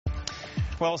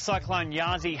Well, Cyclone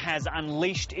Yasi has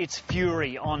unleashed its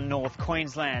fury on North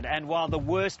Queensland, and while the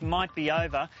worst might be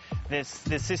over, the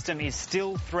system is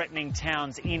still threatening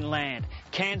towns inland.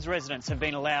 Cairns residents have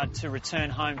been allowed to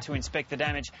return home to inspect the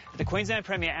damage. But the Queensland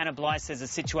Premier Anna Bligh says the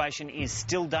situation is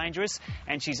still dangerous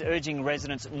and she's urging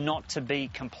residents not to be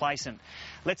complacent.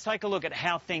 Let's take a look at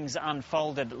how things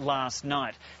unfolded last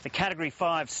night. The Category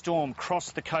 5 storm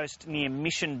crossed the coast near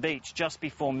Mission Beach just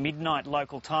before midnight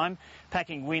local time,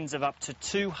 packing winds of up to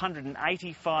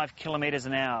 285 kilometres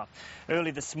an hour.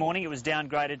 Early this morning it was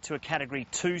downgraded to a Category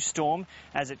 2 storm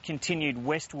as it continued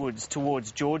westwards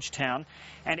towards Georgetown,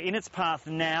 and in its path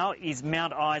now is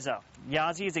Mount Isa.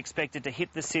 Yasi is expected to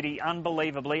hit the city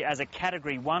unbelievably as a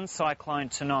Category 1 cyclone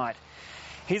tonight.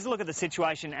 Here's a look at the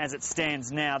situation as it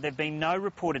stands now. There have been no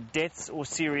reported deaths or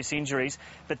serious injuries,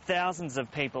 but thousands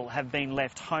of people have been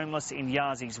left homeless in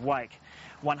Yasi's wake.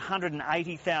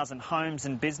 180,000 homes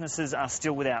and businesses are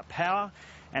still without power,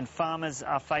 and farmers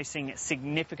are facing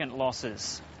significant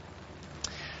losses.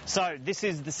 So this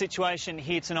is the situation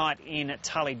here tonight in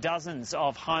Tully. Dozens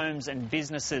of homes and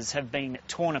businesses have been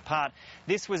torn apart.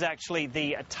 This was actually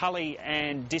the Tully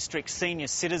and District Senior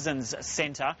Citizens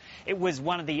Centre. It was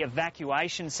one of the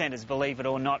evacuation centres, believe it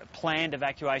or not, planned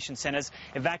evacuation centres.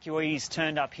 Evacuees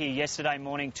turned up here yesterday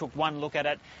morning, took one look at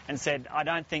it and said, I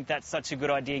don't think that's such a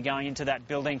good idea going into that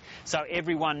building. So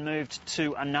everyone moved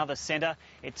to another centre.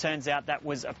 It turns out that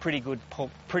was a pretty good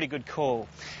call.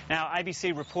 Now,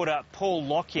 ABC reporter Paul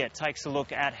Lockyer takes a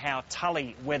look at how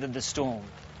Tully weathered the storm.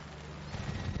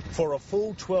 For a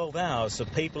full 12 hours, the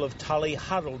people of Tully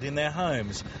huddled in their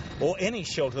homes, or any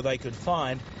shelter they could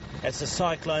find, as the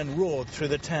cyclone roared through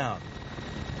the town.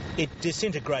 It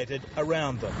disintegrated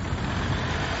around them.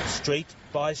 Street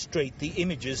by street, the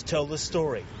images tell the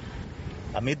story.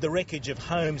 Amid the wreckage of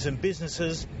homes and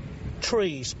businesses,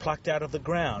 trees plucked out of the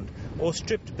ground or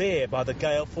stripped bare by the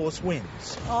gale force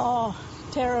winds. Oh,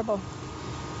 terrible.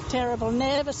 Terrible.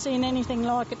 Never seen anything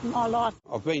like it in my life.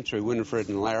 I've been through Winifred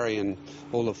and Larry, and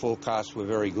all the forecasts were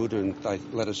very good, and they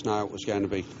let us know it was going to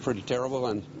be pretty terrible,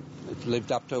 and it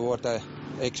lived up to what the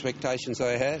expectations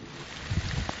they had.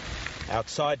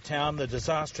 Outside town, the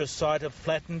disastrous site of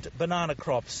flattened banana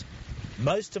crops.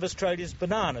 Most of Australia's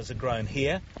bananas are grown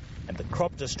here, and the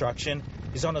crop destruction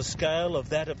is on a scale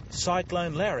of that of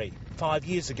Cyclone Larry 5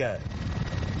 years ago.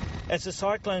 As the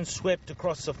cyclone swept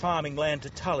across the farming land to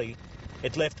Tully,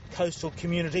 it left coastal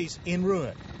communities in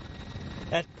ruin.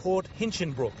 At Port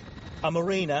Hinchinbrook, a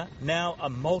marina, now a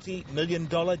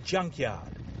multi-million-dollar junkyard.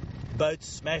 Boats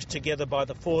smashed together by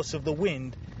the force of the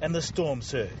wind and the storm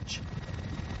surge.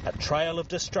 A trail of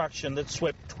destruction that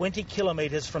swept 20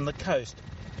 kilometres from the coast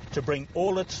to bring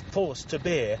all its force to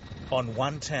bear on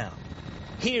one town.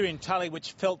 Here in Tully,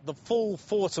 which felt the full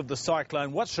force of the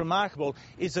cyclone, what's remarkable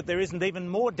is that there isn't even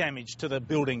more damage to the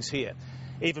buildings here.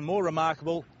 Even more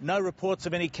remarkable, no reports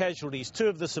of any casualties. Two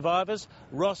of the survivors,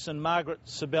 Ross and Margaret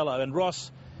Sabello. And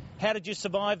Ross, how did you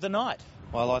survive the night?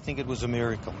 Well, I think it was a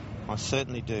miracle. I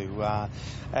certainly do.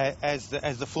 As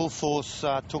the full force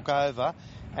took over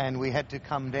and we had to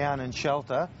come down and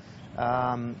shelter,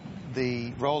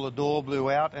 the roller door blew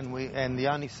out, and the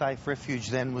only safe refuge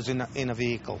then was in a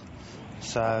vehicle.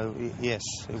 So yes,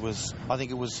 I think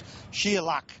it was sheer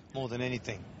luck more than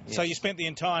anything. Yes. So you spent the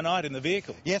entire night in the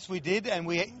vehicle? Yes, we did, and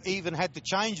we even had to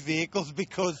change vehicles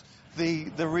because the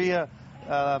rear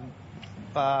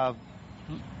the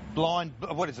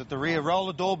rear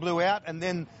roller door blew out, and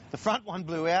then the front one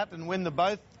blew out, and when the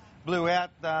both blew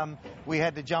out, we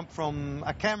had to jump from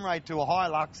a Camry to a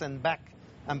Hilux and back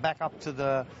up to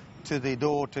the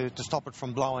door to stop it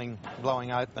from blowing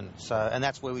open. So, and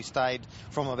that's where we stayed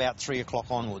from about 3 o'clock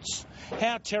onwards.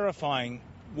 How terrifying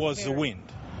was the wind?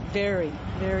 Very,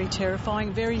 very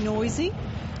terrifying, very noisy,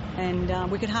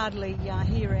 and we could hardly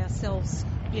hear ourselves,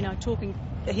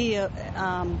 hear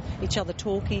each other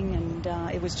talking, and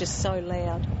it was just so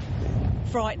loud.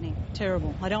 Frightening,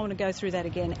 terrible. I don't want to go through that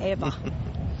again, ever.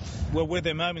 Well, were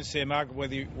there moments there, Margaret,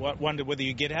 whether you wondered whether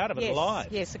you get out of it alive?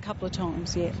 Yes, a couple of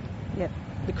times, yeah.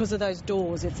 Because of those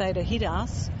doors, if they'd have hit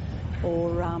us or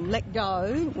let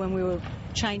go when we were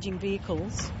changing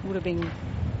vehicles, would have been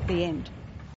the end.